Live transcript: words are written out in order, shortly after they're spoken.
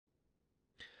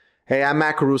Hey, I'm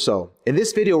Matt Caruso. In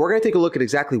this video, we're going to take a look at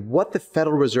exactly what the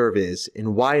Federal Reserve is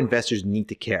and why investors need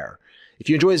to care. If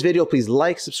you enjoy this video, please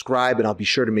like, subscribe, and I'll be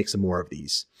sure to make some more of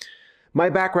these. My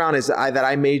background is that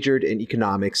I majored in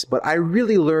economics, but I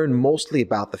really learned mostly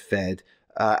about the Fed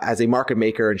as a market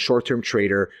maker and short-term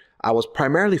trader. I was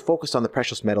primarily focused on the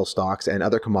precious metal stocks and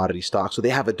other commodity stocks, so they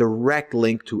have a direct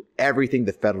link to everything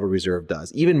the Federal Reserve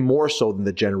does, even more so than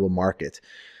the general market.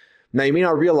 Now, you may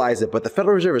not realize it, but the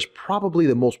Federal Reserve is probably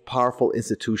the most powerful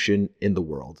institution in the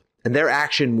world. And their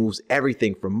action moves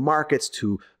everything from markets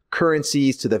to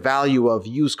currencies to the value of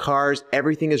used cars.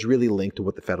 Everything is really linked to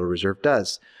what the Federal Reserve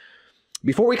does.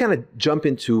 Before we kind of jump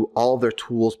into all of their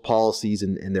tools, policies,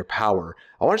 and their power,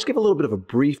 I want to just give a little bit of a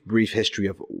brief history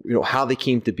of how they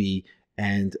came to be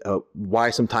and why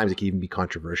sometimes it can even be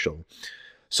controversial.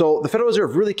 So the Federal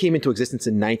Reserve really came into existence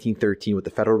in 1913 with the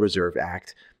Federal Reserve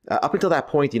Act. Up until that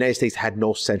point, the United States had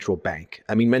no central bank.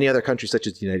 I mean, many other countries, such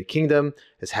as the United Kingdom,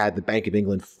 has had the Bank of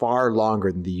England far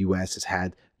longer than the U.S. has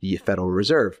had the Federal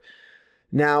Reserve.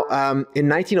 Now, in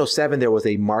 1907, there was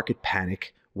a market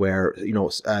panic where there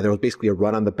was basically a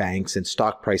run on the banks and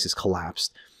stock prices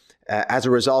collapsed. As a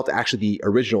result, actually, the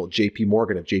original J.P.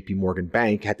 Morgan of J.P. Morgan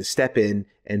Bank had to step in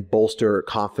and bolster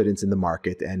confidence in the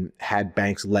market and had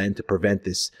banks lend to prevent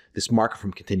this market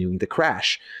from continuing to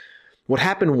crash. What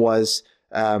happened was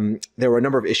there were a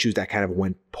number of issues that kind of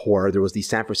went poor. There was the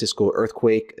San Francisco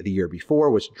earthquake the year before,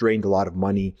 which drained a lot of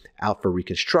money out for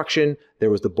reconstruction. There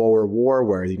was the Boer War,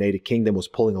 where the United Kingdom was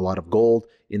pulling a lot of gold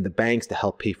in the banks to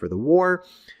help pay for the war.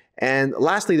 And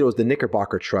lastly, there was the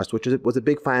Knickerbocker Trust, which was a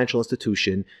big financial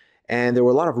institution. And there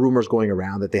were a lot of rumors going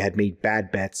around that they had made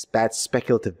bad bets, bad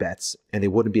speculative bets, and they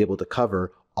wouldn't be able to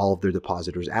cover all of their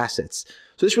depositors' assets.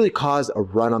 So this really caused a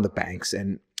run on the banks.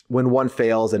 And when one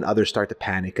fails and others start to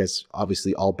panic, as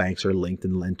obviously all banks are linked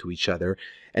and lend to each other.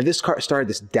 And this started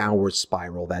this downward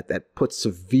spiral that put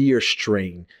severe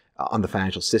strain on the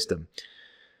financial system.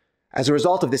 As a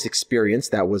result of this experience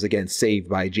that was, again, saved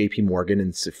by J.P. Morgan, and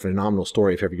it's a phenomenal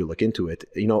story if ever you look into it,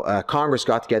 Congress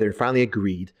got together and finally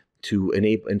agreed to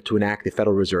enact the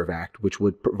Federal Reserve Act, which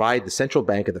would provide the central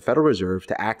bank of the Federal Reserve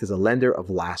to act as a lender of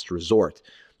last resort.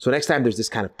 So next time there's this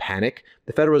kind of panic,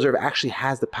 the Federal Reserve actually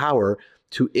has the power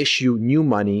to issue new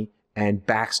money and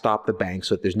backstop the bank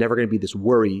so that there's never going to be this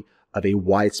worry of a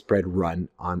widespread run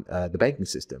on the banking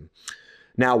system.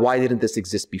 Now, why didn't this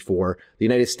exist before? The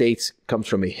United States comes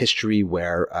from a history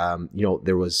where,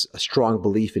 there was a strong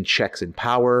belief in checks and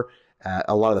power.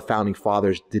 A lot of the founding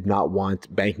fathers did not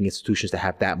want banking institutions to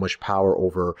have that much power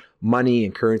over money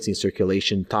and currency and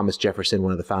circulation. Thomas Jefferson,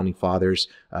 one of the founding fathers,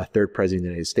 third president of the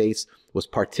United States, was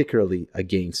particularly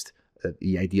against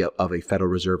the idea of a Federal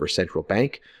Reserve or central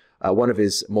bank. One of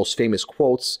his most famous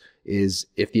quotes is,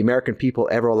 "If the American people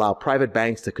ever allow private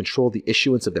banks to control the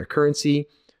issuance of their currency,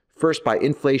 first by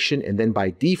inflation and then by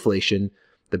deflation,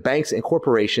 the banks and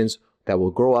corporations that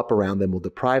will grow up around them will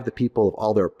deprive the people of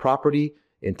all their property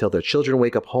until their children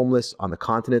wake up homeless on the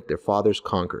continent their fathers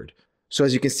conquered." So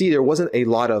as you can see, there wasn't a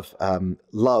lot of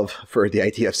love for the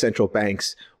idea of central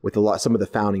banks with some of the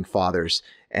founding fathers.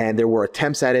 And there were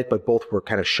attempts at it, but both were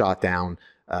kind of shot down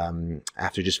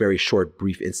after just very short,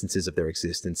 brief instances of their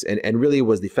existence. And really it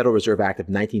was the Federal Reserve Act of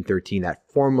 1913 that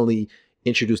formally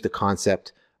introduced the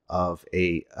concept of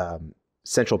a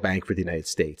central bank for the United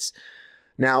States.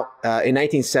 Now, in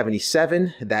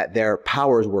 1977, that their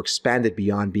powers were expanded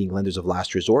beyond being lenders of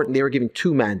last resort, and they were given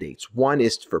two mandates. One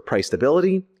is for price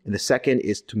stability, and the second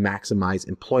is to maximize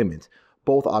employment.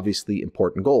 Both obviously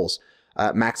important goals.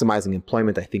 Maximizing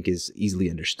employment, I think, is easily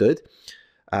understood.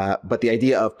 But the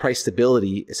idea of price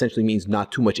stability essentially means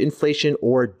not too much inflation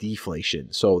or deflation.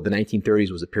 So the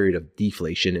 1930s was a period of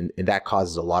deflation, and that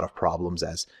causes a lot of problems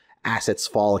as assets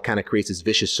fall. It kind of creates this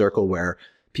vicious circle where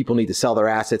people need to sell their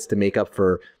assets to make up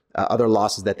for other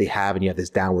losses that they have, and you have this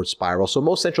downward spiral. So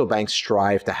most central banks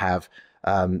strive to have,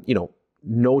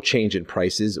 no change in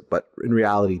prices, but in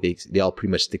reality, they all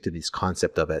pretty much stick to this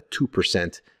concept of a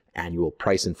 2% annual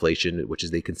price inflation, which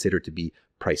is they consider to be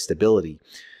price stability.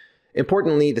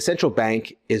 Importantly, the central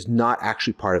bank is not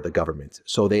actually part of the government.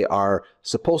 So they are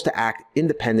supposed to act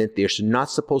independent. They're not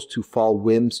supposed to fall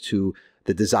whims to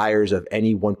the desires of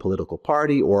any one political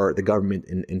party or the government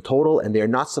in total. And they're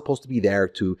not supposed to be there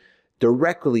to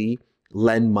directly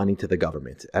lend money to the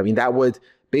government. I mean, that would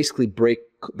basically break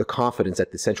the confidence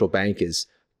that the central bank is,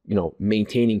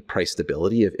 maintaining price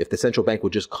stability. If the central bank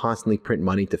would just constantly print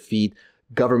money to feed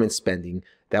government spending,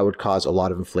 that would cause a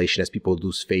lot of inflation as people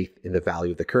lose faith in the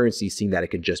value of the currency, seeing that it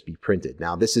can just be printed.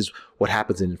 Now, this is what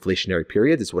happens in inflationary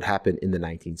periods. This is what happened in the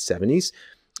 1970s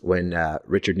when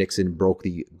Richard Nixon broke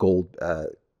the gold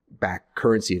back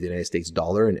currency of the United States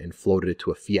dollar and floated it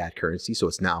to a fiat currency. So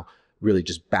it's now really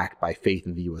just backed by faith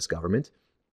in the US government.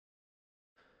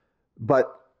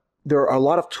 But there are a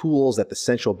lot of tools that the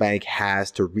central bank has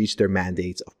to reach their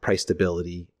mandates of price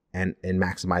stability and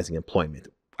maximizing employment.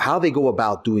 How they go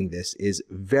about doing this is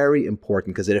very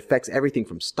important because it affects everything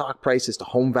from stock prices to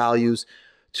home values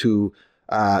to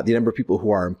the number of people who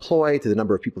are employed, to the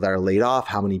number of people that are laid off,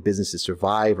 how many businesses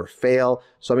survive or fail.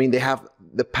 So, I mean, they have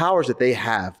the powers that they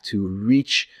have to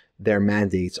reach their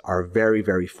mandates are very,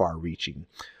 very far reaching.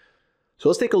 So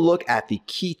let's take a look at the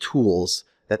key tools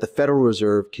that the Federal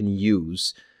Reserve can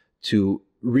use to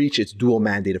reach its dual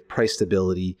mandate of price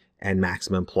stability and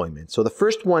maximum employment. So the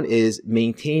first one is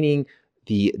maintaining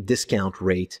the discount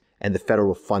rate and the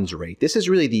federal funds rate. This is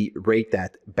really the rate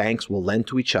that banks will lend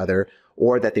to each other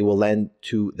or that they will lend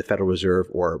to the Federal Reserve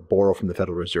or borrow from the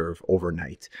Federal Reserve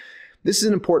overnight. This is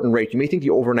an important rate. You may think the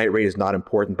overnight rate is not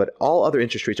important, but all other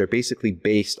interest rates are basically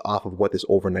based off of what this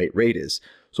overnight rate is.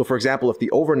 So for example, if the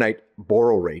overnight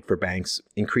borrow rate for banks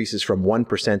increases from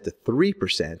 1% to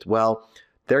 3%, well,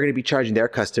 they're going to be charging their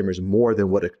customers more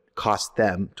than what it costs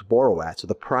them to borrow at. So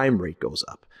the prime rate goes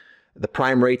up. The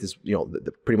prime rate is,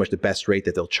 pretty much the best rate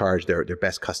that they'll charge their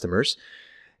best customers.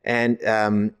 And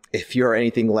if you're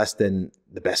anything less than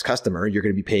the best customer, you're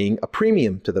going to be paying a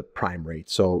premium to the prime rate.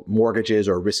 So mortgages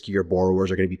or riskier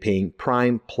borrowers are going to be paying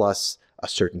prime plus a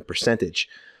certain percentage.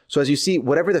 So as you see,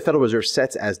 whatever the Federal Reserve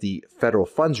sets as the federal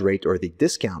funds rate or the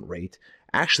discount rate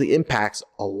actually impacts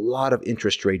a lot of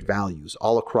interest rate values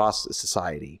all across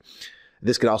society.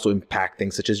 This could also impact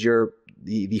things such as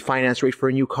the finance rate for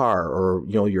a new car or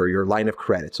your line of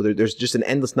credit. So there's just an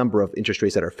endless number of interest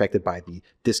rates that are affected by the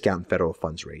discount federal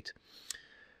funds rate.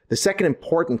 The second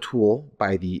important tool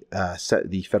by the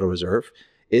Federal Reserve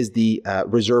is the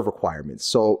reserve requirements.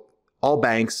 So all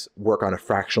banks work on a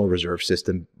fractional reserve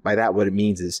system. By that, what it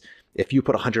means is if you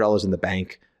put $100 in the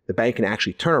bank can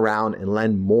actually turn around and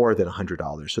lend more than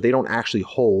 $100. So they don't actually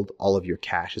hold all of your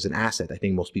cash as an asset. I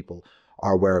think most people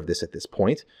are aware of this at this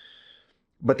point.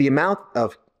 But the amount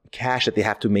of cash that they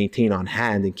have to maintain on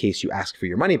hand in case you ask for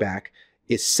your money back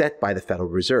is set by the Federal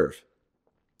Reserve.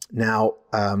 Now,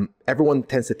 everyone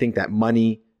tends to think that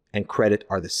money and credit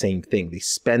are the same thing. They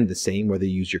spend the same, whether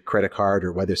you use your credit card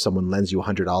or whether someone lends you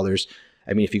 $100.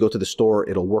 I mean, if you go to the store,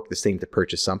 it'll work the same to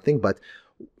purchase something. But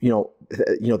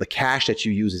the cash that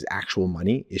you use is actual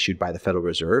money issued by the Federal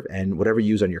Reserve, and whatever you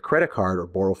use on your credit card or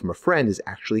borrow from a friend is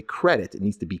actually credit. It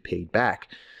needs to be paid back.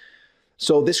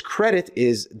 So this credit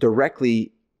is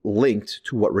directly linked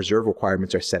to what reserve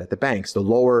requirements are set at the banks. The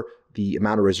lower the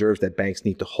amount of reserves that banks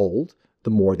need to hold, the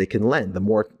more they can lend, the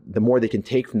more they can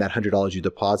take from that $100 you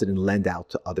deposit and lend out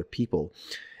to other people.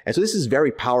 And so this is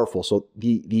very powerful. So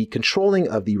the controlling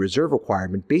of the reserve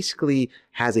requirement basically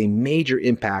has a major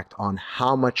impact on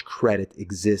how much credit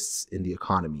exists in the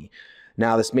economy.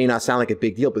 Now, this may not sound like a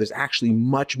big deal, but there's actually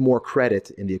much more credit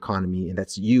in the economy, and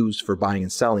that's used for buying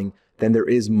and selling than there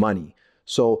is money.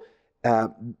 So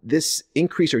this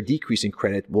increase or decrease in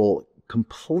credit will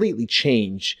completely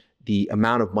change the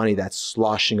amount of money that's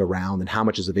sloshing around and how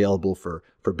much is available for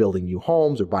building new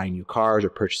homes or buying new cars or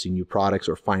purchasing new products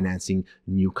or financing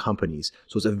new companies.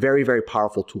 So it's a very, very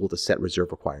powerful tool to set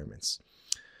reserve requirements.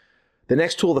 The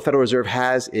next tool the Federal Reserve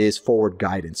has is forward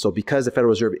guidance. So because the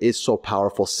Federal Reserve is so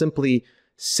powerful, simply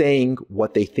saying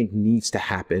what they think needs to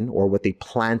happen or what they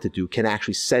plan to do can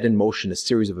actually set in motion a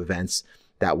series of events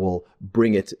that will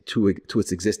bring it to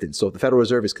its existence. So if the Federal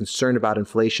Reserve is concerned about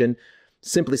inflation,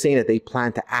 simply saying that they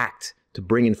plan to act to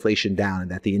bring inflation down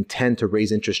and that they intend to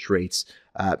raise interest rates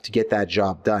to get that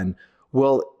job done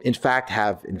will in fact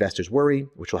have investors worry,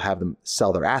 which will have them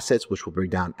sell their assets, which will bring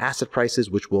down asset prices,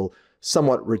 which will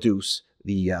somewhat reduce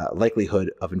the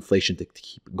likelihood of inflation to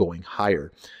keep going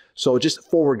higher. So just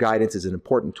forward guidance is an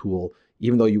important tool,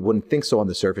 even though you wouldn't think so on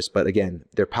the surface. But again,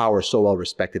 their power is so well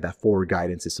respected that forward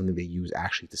guidance is something they use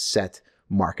actually to set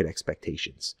market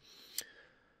expectations.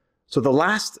 So the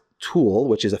last tool,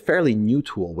 which is a fairly new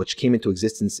tool, which came into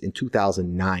existence in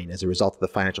 2009 as a result of the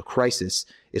financial crisis,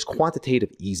 is quantitative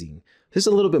easing. This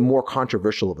is a little bit more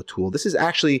controversial of a tool. This is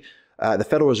actually the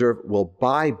Federal Reserve will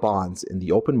buy bonds in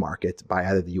the open market by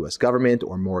either the US government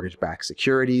or mortgage-backed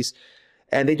securities.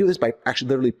 And they do this by actually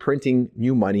literally printing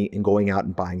new money and going out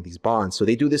and buying these bonds. So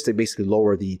they do this to basically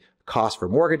lower the cost for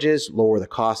mortgages, lower the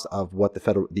cost of what the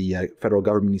federal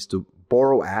government needs to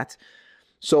borrow at.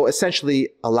 So essentially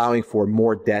allowing for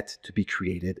more debt to be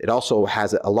created. It also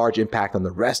has a large impact on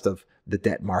the rest of the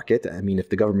debt market. I mean, if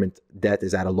the government debt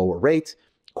is at a lower rate,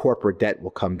 corporate debt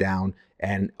will come down,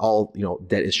 and all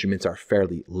debt instruments are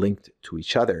fairly linked to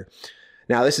each other.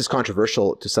 Now, this is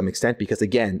controversial to some extent because,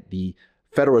 again, the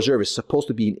Federal Reserve is supposed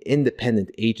to be an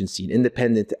independent agency, an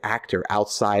independent actor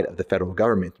outside of the federal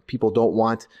government. People don't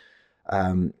want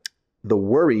the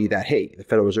worry that, hey, the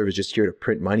Federal Reserve is just here to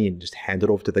print money and just hand it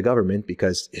over to the government,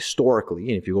 because historically,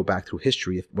 and if you go back through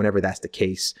history, whenever that's the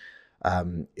case,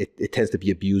 it tends to be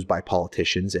abused by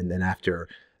politicians. And then after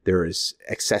there is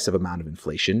excessive amount of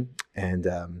inflation,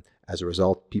 and as a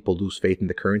result, people lose faith in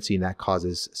the currency, and that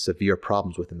causes severe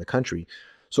problems within the country.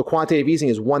 So quantitative easing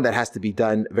is one that has to be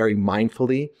done very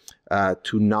mindfully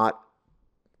to not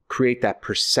create that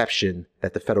perception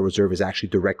that the Federal Reserve is actually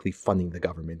directly funding the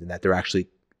government and that they're actually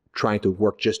trying to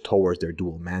work just towards their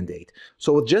dual mandate.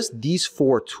 So with just these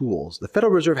 4 tools, the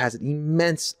Federal Reserve has an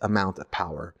immense amount of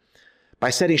power. By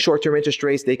setting short-term interest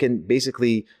rates, they can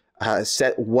basically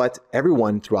set what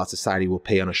everyone throughout society will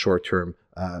pay on a short-term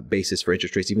basis for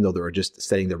interest rates, even though they're just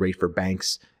setting the rate for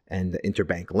banks and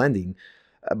interbank lending.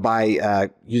 By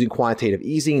using quantitative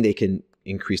easing, they can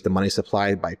increase the money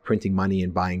supply by printing money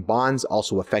and buying bonds,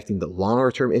 also affecting the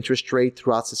longer-term interest rate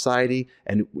throughout society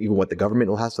and even what the government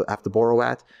will have to borrow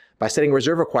at. By setting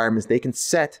reserve requirements, they can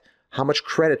set how much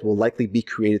credit will likely be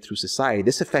created through society.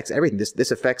 This affects everything.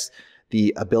 This affects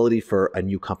the ability for a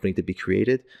new company to be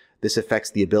created. This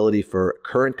affects the ability for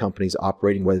current companies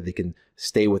operating, whether they can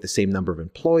stay with the same number of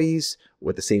employees,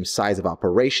 with the same size of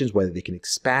operations, whether they can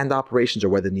expand operations, or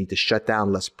whether they need to shut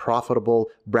down less profitable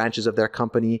branches of their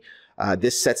company.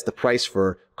 This sets the price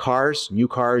for cars, new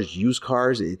cars, used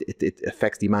cars. It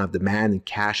affects the amount of demand and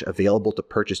cash available to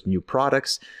purchase new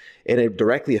products. And it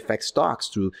directly affects stocks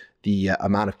through the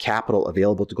amount of capital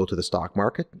available to go to the stock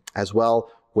market, as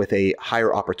well with a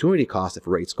higher opportunity cost if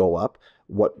rates go up,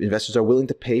 what investors are willing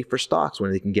to pay for stocks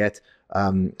when they can get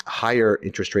higher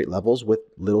interest rate levels with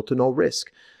little to no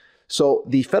risk. So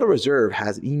the Federal Reserve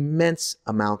has an immense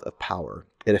amount of power.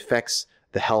 It affects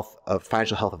the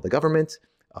financial health of the government,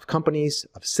 of companies,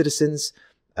 of citizens,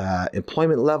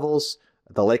 employment levels,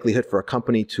 the likelihood for a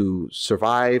company to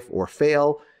survive or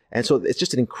fail. And so it's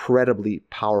just an incredibly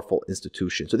powerful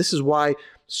institution. So this is why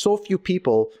so few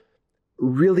people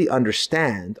really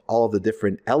understand all of the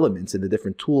different elements and the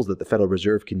different tools that the Federal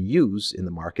Reserve can use in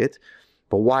the market,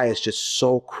 but why it's just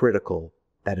so critical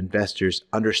that investors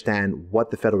understand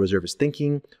what the Federal Reserve is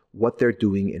thinking, what they're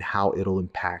doing, and how it'll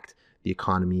impact the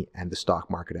economy and the stock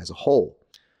market as a whole.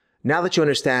 Now that you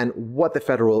understand what the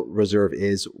Federal Reserve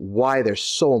is, why they're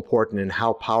so important, and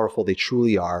how powerful they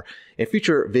truly are, in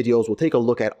future videos, we'll take a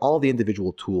look at all the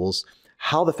individual tools,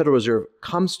 how the Federal Reserve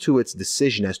comes to its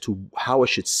decision as to how it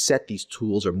should set these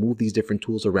tools or move these different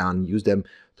tools around and use them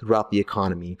throughout the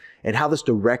economy, and how this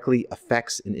directly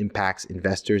affects and impacts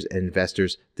investors and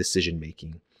investors'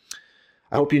 decision-making.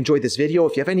 I hope you enjoyed this video.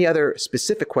 If you have any other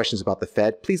specific questions about the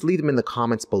Fed, please leave them in the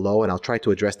comments below and I'll try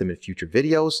to address them in future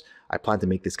videos. I plan to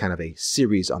make this kind of a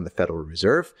series on the Federal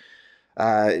Reserve.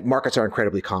 Markets are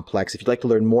incredibly complex. If you'd like to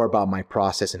learn more about my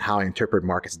process and how I interpret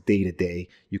markets day to day,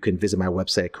 you can visit my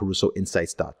website at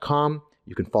carusoinsights.com.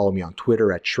 You can follow me on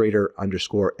Twitter at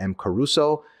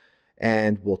trader_mcaruso.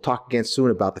 And we'll talk again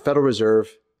soon about the Federal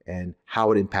Reserve and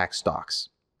how it impacts stocks.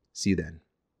 See you then.